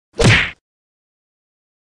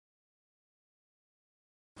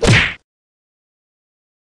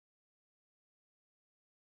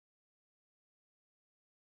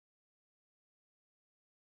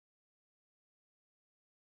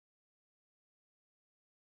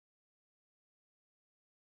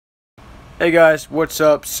Hey guys, what's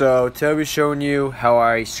up? So today I'll be showing you how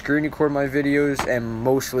I screen record my videos and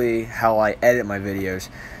mostly how I edit my videos.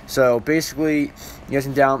 So basically, you guys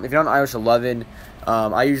can if you're on iOS 11,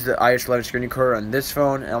 I use the iOS 11 screen recorder on this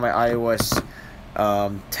phone and on my iOS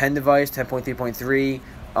 10 device, 10.3.3.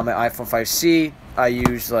 On my iPhone 5C, I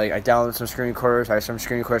downloaded some screen recorders. I have some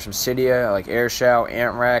screen recorders from Cydia, like AirShout,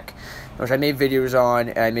 AntRec, which I made videos on,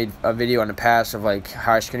 and I made a video in the past of like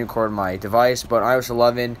how I screen record my device. But on iOS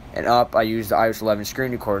 11 and up, I use the iOS 11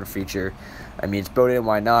 screen recorder feature. I mean, it's built in,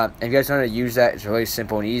 why not? And if you guys know how to use that, it's really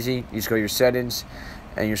simple and easy. You just go to your settings,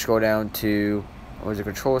 and you scroll down to, what is it,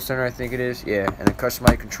 Control Center, I think it is? Yeah, and then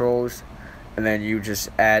customize controls, and then you just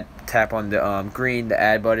tap on the green, the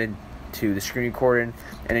add button, to the screen recording,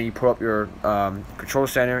 and then you pull up your control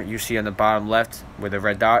center. You see on the bottom left where the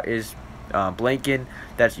red dot is blinking.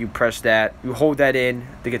 That's, you press that, you hold that in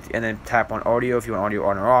to get and then tap on audio if you want audio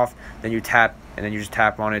on or off. Then you tap, and then you just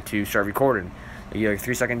tap on it to start recording. You get like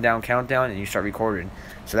 3-second down countdown, and you start recording.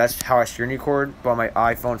 So that's how I screen record on my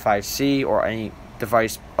iPhone 5C or any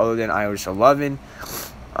device other than iOS 11.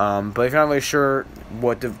 But if you're not really sure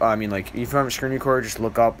what if you have a screen recorder, just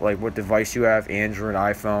look up like what device you have, Android,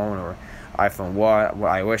 iPhone, or iPhone what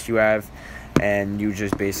iOS you have, and you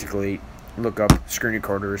just basically look up screen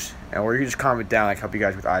recorders, or you can just comment down. I can help you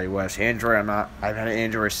guys with iOS. Android, I've had an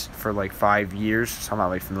Android for like 5 years, so I'm not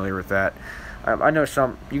really familiar with that. I know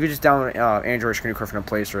you could just download Android screen recorder from the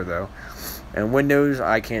Play Store though. And Windows,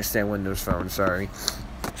 I can't stand Windows Phone, sorry.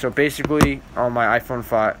 So basically, on my iPhone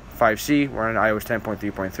 5C, we're on iOS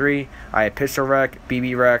 10.3.3. I have Pixel Rec,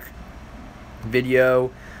 BB Rec,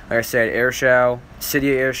 Video, like I said, AirShout,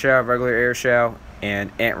 Cydia AirShout, regular AirShout,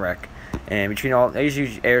 and AntRec. And between all, I usually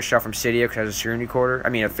use AirShout from Cydia because it has a screen recorder. I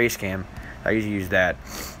mean, a face cam. I usually use that.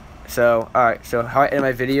 So, alright, so how I edit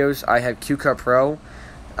my videos, I have CueCut Pro.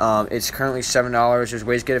 It's currently $7. There's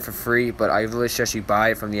ways to get it for free, but I really suggest you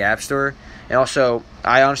buy it from the App Store. And also,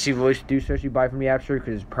 I honestly really do suggest you buy from the App Store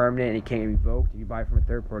because it's permanent and it can't get revoked. If you buy from a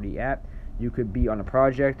third-party app, you could be on a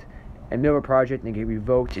project, and middle of a project, and get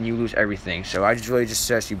revoked, and you lose everything. So I really just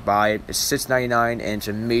suggest you buy it. It's $6.99, and it's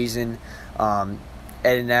an amazing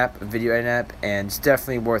editing app, video editing app, and it's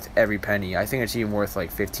definitely worth every penny. I think it's even worth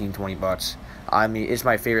like 15-20 bucks. I mean, it's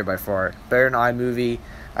my favorite by far. Better than iMovie.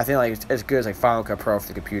 I think like it's as good as like Final Cut Pro for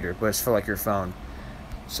the computer, but it's for like your phone.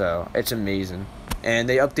 So it's amazing. And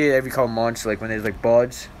they update it every couple months. Like when there's like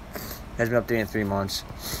bugs, it has been updated in 3 months.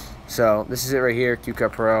 So this is it right here,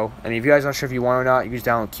 CueCut Pro. I mean, if you guys aren't sure if you want it or not, you can just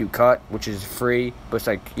download CueCut, which is free, but it's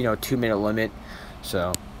like, 2-minute limit.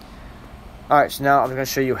 So, alright, so now I'm gonna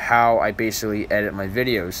show you how I basically edit my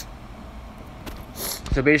videos.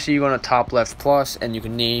 So basically, you go on the top left plus, and you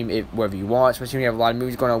can name it whatever you want. Especially when you have a lot of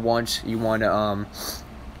movies going on at once, you want to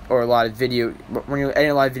or a lot of video. When you're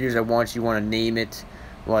editing a lot of videos at once, you want to name it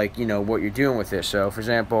like what you're doing with it. So for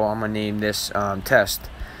example, I'm gonna name this test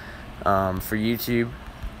for YouTube.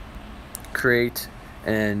 Create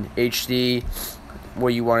and HD,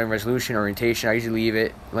 what you want in resolution, orientation. I usually leave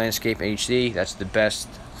it landscape HD. That's the best.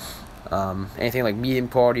 Anything like medium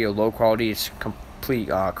quality or low quality, it's complete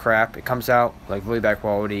crap. It comes out like really bad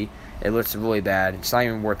quality. It looks really bad. It's not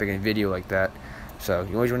even worth making a video like that. So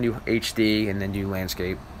you always want to do HD and then do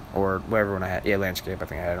landscape or whatever one I had. Yeah, landscape. I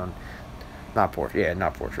think I had on. Not portrait. Yeah,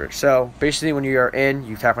 not portrait. So basically, when you are in,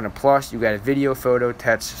 you tap on a plus. You got a video, photo,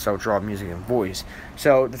 text, so draw, music, and voice.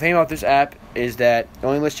 So the thing about this app is that it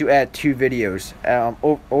only lets you add 2 videos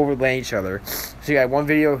overlaying each other. So you got one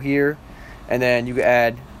video here, and then you can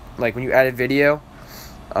add, like when you add a video.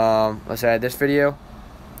 Let's add this video.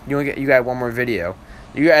 You got one more video.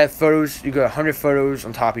 You can add photos. You got 100 photos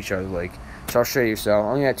on top of each other. Like, so I'll show you. So I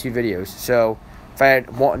only had 2 videos. So if I had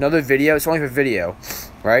another video, it's only for video,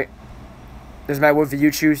 right? Doesn't matter what video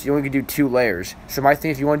you choose, you only can do 2 layers. So my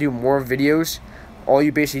thing, if you want to do more videos, all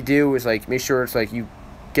you basically do is like make sure it's like you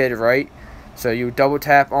get it right. So you double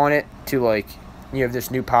tap on it to like you have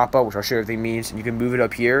this new pop-up, which I'll show you what everything means, and you can move it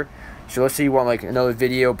up here. So let's say you want like another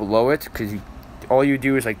video below it, because all you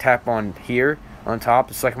do is like tap on here on top,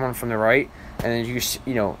 the second one from the right, and then you just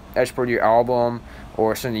export your album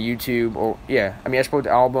or send to YouTube, or export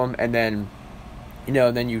the album, and then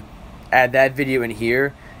then you add that video in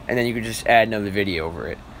here. And then you could just add another video over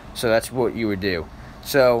it. So that's what you would do.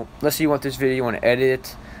 So let's say you want this video, you want to edit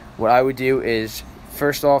it. What I would do is,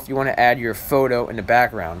 first off, you want to add your photo in the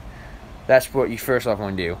background. That's what you first off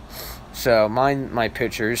want to do. So my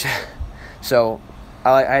pictures. So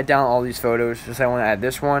I download all these photos. So say I want to add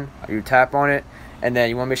this one. You tap on it, and then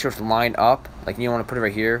you want to make sure it's lined up. Like you don't want to put it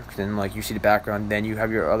right here, because then like you see the background. Then you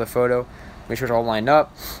have your other photo. Make sure it's all lined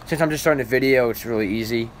up. Since I'm just starting a video, it's really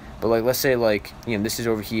easy. But like, let's say like, this is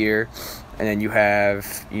over here, and then you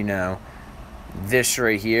have, this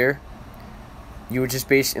right here, you would just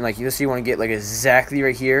basically, like, let's say you want to get like exactly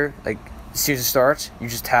right here, like as soon as it starts, you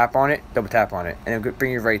just tap on it, double tap on it, and it'll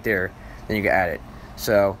bring you right there. Then you can add it.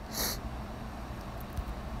 So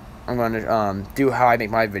I'm going to do how I make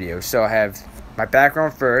my videos. So I have my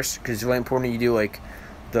background first, because it's really important that you do like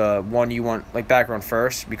the one you want like background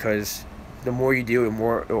first, because the more you do, the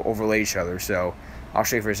more it'll overlay each other. So I'll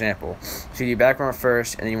show you for example. So you do background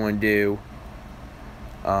first, and then you want to do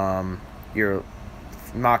your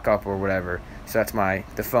mock-up or whatever. So that's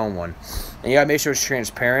the phone one. And you gotta make sure it's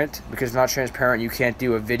transparent, because if it's not transparent, you can't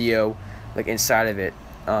do a video like inside of it,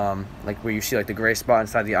 like where you see like the gray spot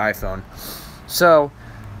inside the iPhone. So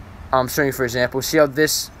I'm showing you for example. See how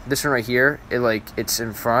this one right here, it's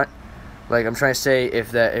in front. Like I'm trying to say,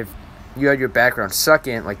 if you had your background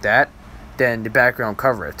second like that, then the background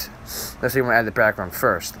cover it. Let's say you want to add the background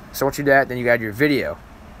first. So once you do that, then you add your video.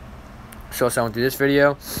 So I want to do this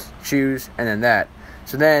video, choose, and then that.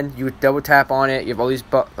 So then you double tap on it. You have all these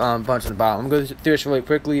buttons on the bottom. I'm going to do this really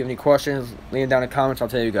quickly. If you have any questions, leave them down in the comments. I'll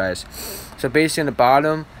tell you guys. So basically on the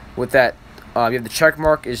bottom with that, you have the check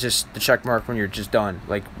mark is just the check mark when you're just done,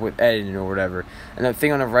 like with editing or whatever. And the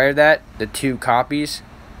thing on the right of that, the 2 copies,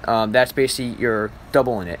 that's basically you're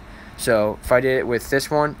doubling it. So if I did it with this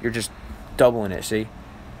one, you're just doubling it. See,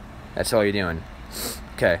 that's all you're doing.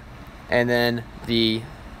 Okay, and then the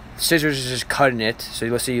scissors is just cutting it. So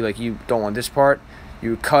let's say like you don't want this part,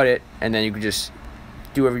 you cut it, and then you can just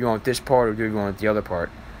do whatever you want with this part, or do whatever you want with the other part,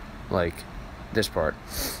 like this part.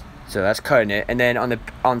 So that's cutting it. And then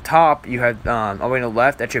on top you have all the way to the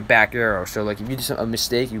left, that's your back arrow. So like if you did a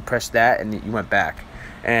mistake, you press that and you went back,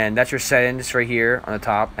 and that's your settings right here on the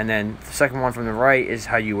top. And then the second one from the right is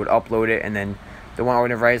how you would upload it, and then the one on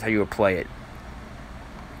the right is how you would play it.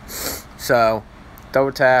 So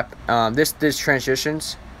double tap. This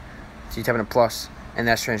transitions. So you tap on a plus, and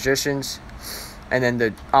that's transitions. And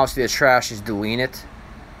then obviously the trash is deleting it.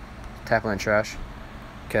 Tap on the trash.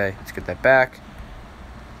 Okay, let's get that back.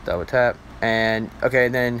 Double tap. And okay,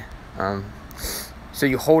 and then so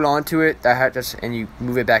you hold on to it, and you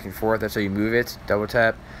move it back and forth. That's how you move it. Double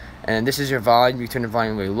tap. And this is your volume. You turn the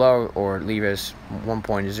volume really low, or leave it as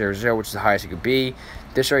 1.00, which is the highest it could be.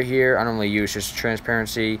 This right here, I don't really use, just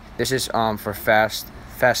transparency. This is for fast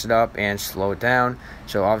it up and slow it down.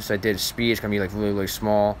 So obviously I did speed. It's gonna be like really, really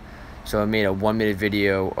small. So I made a 1-minute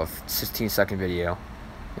video of 16-second video.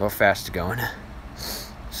 How fast it's going.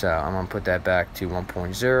 So I'm gonna put that back to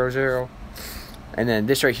 1.00. And then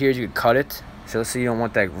this right here, you can cut it. So let's say you don't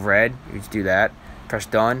want that red, you just do that. Press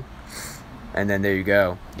done, and then there you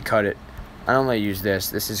go. You cut it. I don't really use this.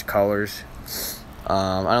 This is colors.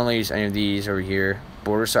 I don't really use any of these over here.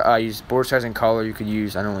 Border size. I use border size and color. You could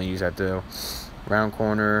use. I don't really use that though. Round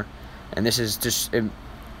corner, and this is just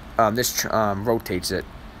this rotates it.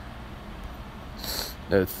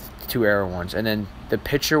 The 2 arrow ones, and then the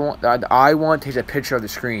picture one, the eye one takes a picture of the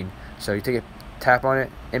screen. So you tap on it,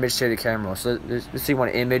 image save the camera. So let's see one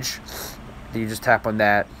image. You just tap on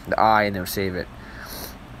that, the eye, and it'll save it.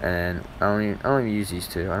 And I don't even use these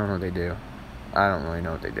two. I don't know what they do. I don't really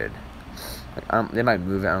know what they did. Like, they might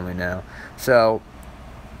move it. I don't really know. So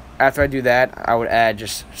after I do that, I would add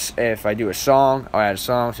just, if I do a song, I'll add a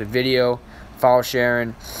song. So video, file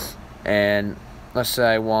sharing, and let's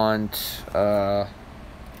say I want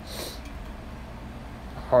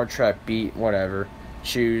hard trap beat, whatever.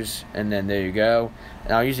 Choose, and then there you go.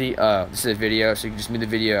 And I'll usually this is a video, so you can just move the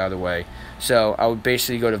video out of the way. So I would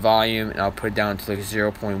basically go to volume, and I'll put it down to like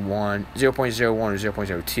 0.1, 0.01 or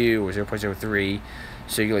 0.02 or 0.03,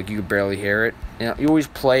 so you can barely hear it. And you always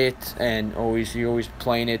play it, and you're always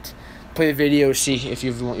playing it. Play the video, see if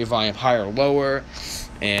you want your volume higher or lower,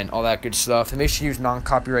 and all that good stuff. And make sure you use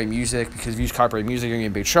non-copyright music, because if you use copyright music, you're gonna get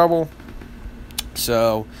in big trouble.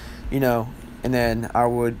 So, and then I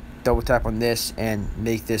would double tap on this and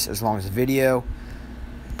make this as long as the video,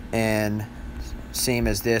 and same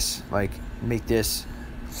as this, like make this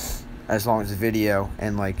as long as the video,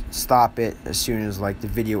 and like stop it as soon as like the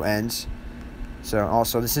video ends. So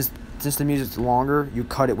also since the music's longer, you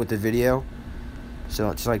cut it with the video.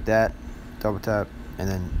 So just like that, double tap, and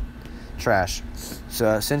then trash.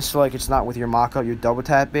 So since like it's not with your mock-up, you double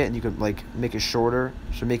tap it, and you could like make it shorter,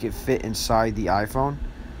 so make it fit inside the iPhone.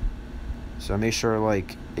 So make sure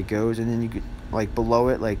like it goes, and then you could like below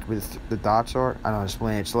it, like with the dots are, I don't know,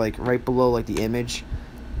 explain it. It's like right below like the image,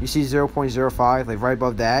 you see 0.05, like right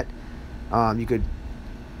above that. You could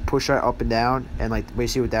push that up and down, and like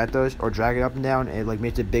basically what that does, or drag it up and down, and like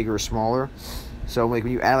makes it bigger or smaller. So like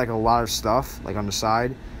when you add like a lot of stuff like on the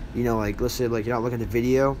side, like let's say like you're not looking at the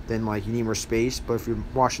video, then like you need more space. But if you're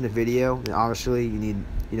watching the video, then obviously you need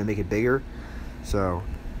make it bigger. So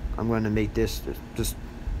I'm going to make this just,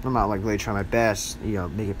 I'm not like really trying my best,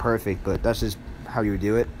 make it perfect, but that's just how you would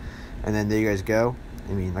do it. And then there you guys go.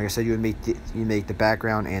 I mean, like I said, you make the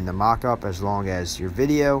background and the mock-up as long as your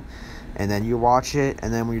video, and then you watch it,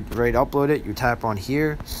 and then when you're ready to upload it, you tap on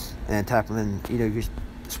here, and then tap on, then you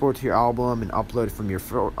export to your album and upload it from your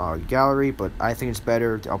gallery. But I think it's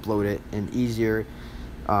better to upload it and easier.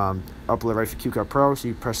 Upload right for CuteCut Pro. So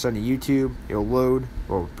you press send to YouTube, it'll load.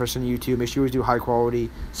 Well, press send to YouTube. Make sure you always do high quality,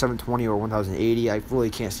 720 or 1080. I really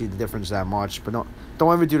can't see the difference that much, but don't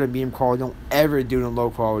ever do it in medium quality. Don't ever do it in low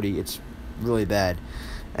quality. It's really bad.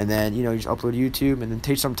 And then you just upload to YouTube, and then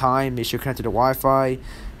take some time. Make sure you're connected to Wi-Fi,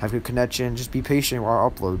 have good connection. Just be patient while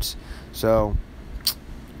it uploads. So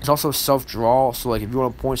it's also self-draw. So like if you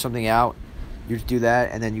want to point something out, you just do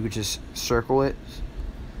that, and then you could just circle it.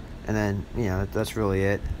 And then that's really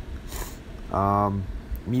it.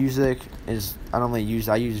 Music is, I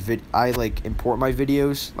like import my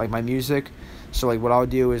videos, like my music. So like what I'll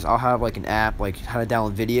do is I'll have like an app like how to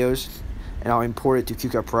download videos, and I'll import it to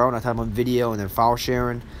CuteCut Pro, and I'll tap on video and then file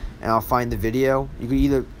sharing, and I'll find the video. You can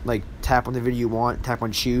either like tap on the video you want, tap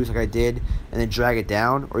on choose like I did, and then drag it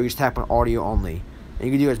down, or you just tap on audio only, and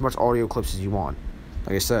you can do as much audio clips as you want,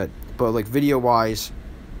 like I said. But like video wise,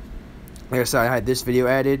 like I said, I had this video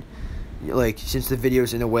added. Like since the video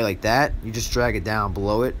is in a way like that, you just drag it down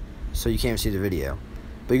below it so you can't see the video.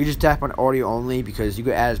 But you can just tap on audio only, because you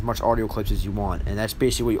can add as much audio clips as you want, and that's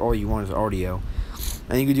basically all you want is audio.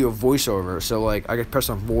 And you can do a voiceover. So like I could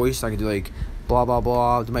press on voice, I can do like blah blah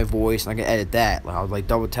blah, do my voice, and I can edit that. Like I'll like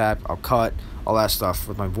double tap, I'll cut all that stuff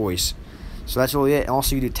with my voice. So that's really it. And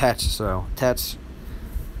also you do text. So text,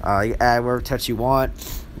 you add whatever text you want.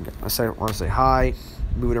 Let's say I want to say hi,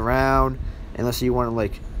 move it around, and let's say you want to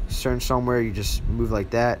like certain somewhere, you just move like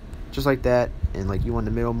that, just like that, and like you want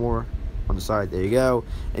the middle more on the side, there you go.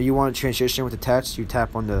 If you want to transition with the text, you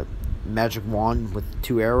tap on the magic wand with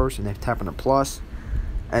 2 arrows, and then tap on the plus,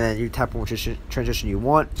 and then you tap on which transition you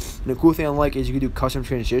want. And the cool thing I like is you can do custom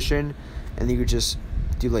transition, and then you could just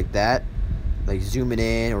do like that, like zoom it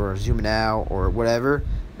in or zoom it out or whatever.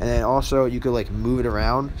 And then also you could like move it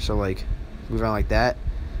around, so like move around like that,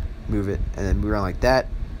 move it, and then move around like that.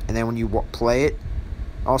 And then when you play it,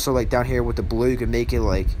 also like down here with the blue, you can make it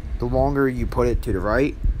like the longer you put it to the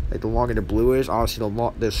right, like the longer the blue is, obviously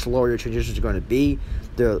the slower your transitions are going to be.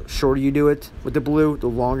 The shorter you do it with the blue, the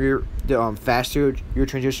longer, the faster your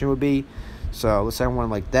transition would be. So let's say I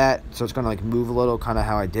want it like that, so it's going to like move a little, kind of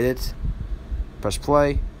how I did it. Press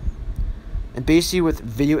play. And basically with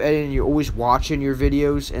video editing, you're always watching your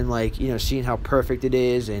videos and like seeing how perfect it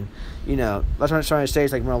is. And that's what I'm trying to say,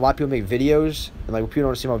 is like when a lot of people make videos, and like when people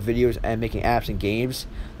don't see about videos and making apps and games,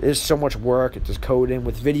 there's so much work. It's just coding.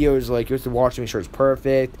 With videos, like you have to watch to make sure it's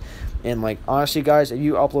perfect. And like honestly guys, if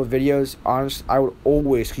you upload videos, I would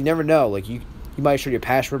always, 'cause you never know, like you might show your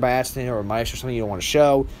password by accident, or it might show something you don't want to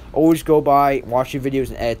show. Always go by, watch your videos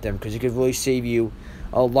and edit them, because it could really save you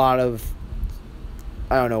a lot of,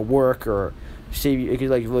 I don't know, work, or save you. It could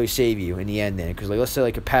like really save you in the end then, because like let's say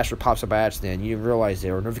like a password pops up by accident, you didn't realize it,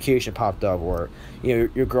 or a notification popped up, or your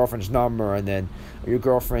girlfriend's number, and then your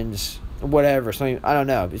girlfriend's whatever, something, I don't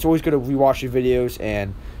know. It's always good to rewatch your videos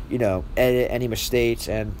and edit any mistakes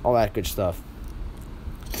and all that good stuff.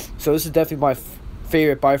 So this is definitely my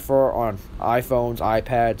favorite by far on iPhones,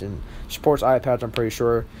 iPads, and supports iPads, I'm pretty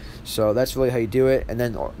sure. So that's really how you do it. And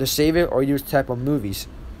then to save it, all you do is tap on movies,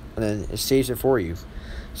 and then it saves it for you.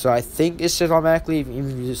 So I think it saves automatically,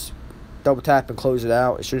 even if you just double tap and close it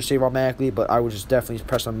out, it should save automatically. But I would just definitely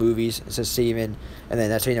press on movies, it says saving, and then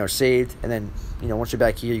that's how you know it's saved. And then once you're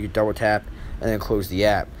back here, you double tap and then close the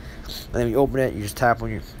app. And then when you open it, you just tap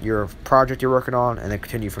on your project you're working on, and then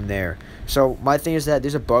continue from there. So my thing is that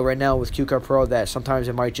there's a bug right now with CuteCut Pro that sometimes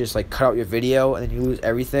it might just like cut out your video and then you lose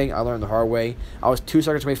everything. I learned the hard way. I was 2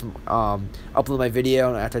 seconds away from uploading my video,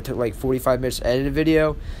 and after I took like 45 minutes to edit a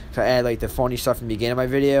video, so I added like the funny stuff in the beginning of my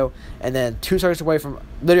video, and then 2 seconds away from,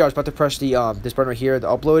 literally I was about to press the this button right here to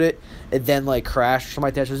upload it, and then like crashed or something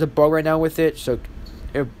like that. So there's a bug right now with it, so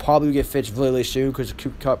it'll probably get fixed really, really soon, because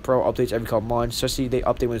CuteCut Pro updates every couple months. Especially they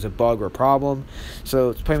update when there's a bug or a problem. So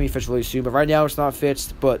it's probably going to be fixed really soon. But right now it's not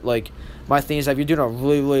fixed. But like my thing is that if you're doing a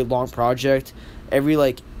really, really long project,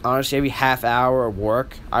 honestly every half hour of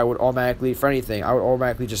work, I would automatically, for anything, I would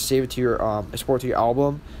automatically just save it to your export to your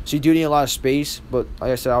album. So you do need a lot of space, but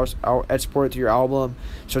like I said, I'll export it to your album.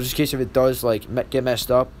 So just in case if it does like get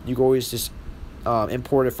messed up, you can always just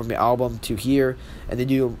import it from the album to here, and then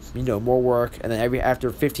do more work, and then after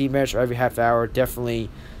 15 minutes or every half hour, definitely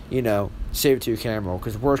save it to your camera,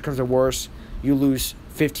 because worst comes to worst, you lose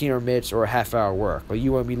 15 minutes or a half hour work, but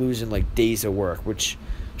you won't be losing like days of work, which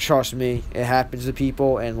trust me, it happens to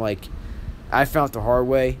people, and like I found it the hard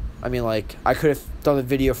way. I mean, like I could have done the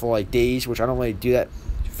video for like days, which I don't really do that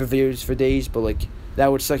for videos for days, but like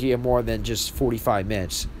that would suck you more than just 45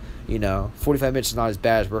 minutes. 45 minutes is not as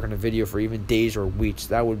bad as working a video for even days or weeks.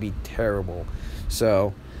 That would be terrible.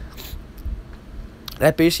 So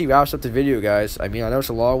that basically wraps up the video, guys. I mean, I know it's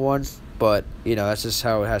a long one, but that's just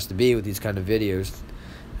how it has to be with these kind of videos.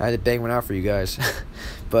 I had to bang one out for you guys.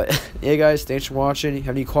 But yeah, guys, thanks for watching. If you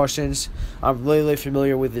have any questions, I'm really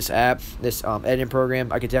familiar with this app, this editing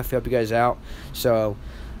program. I could definitely help you guys out. So,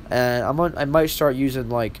 and I might start using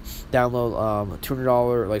download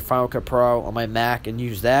 $200 like Final Cut Pro on my Mac and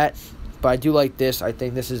use that. But I do like this. I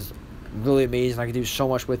think this is really amazing. I can do so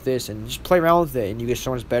much with this and just play around with it, and you get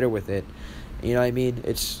so much better with it. You know what I mean?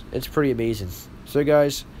 It's pretty amazing. So,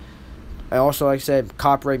 guys. And also, like I said,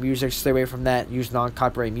 copyright music, stay away from that. Use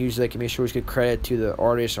non-copyright music and make sure you give credit to the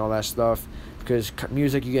artist and all that stuff. Because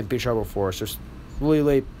music, you get in big trouble for. So,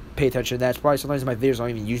 really pay attention to that. It's probably sometimes in my videos I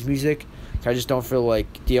don't even use music. I just don't feel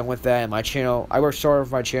like dealing with that. And my channel, I work so hard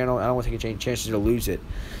for my channel. I don't want to take any chances to lose it.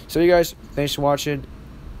 So, you guys, thanks for watching.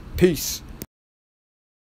 Peace.